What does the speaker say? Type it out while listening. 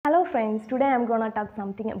friends, today I am gonna talk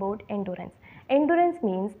something about endurance. Endurance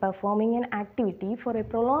means performing an activity for a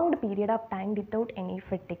prolonged period of time without any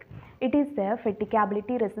fatigue. It is a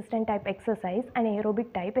fatigability resistant type exercise and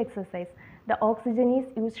aerobic type exercise. The oxygen is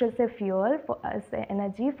used as a fuel as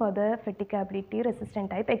energy for the fatigability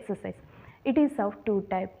resistant type exercise. It is of two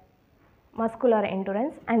types: muscular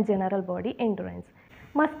endurance and general body endurance.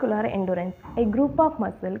 Muscular endurance. A group of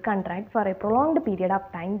muscle contract for a prolonged period of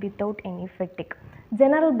time without any fatigue.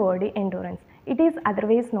 General body endurance. It is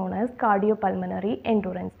otherwise known as cardiopulmonary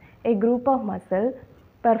endurance. A group of muscle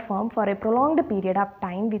perform for a prolonged period of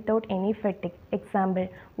time without any fatigue. Example: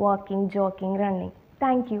 walking, jogging, running.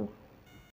 Thank you.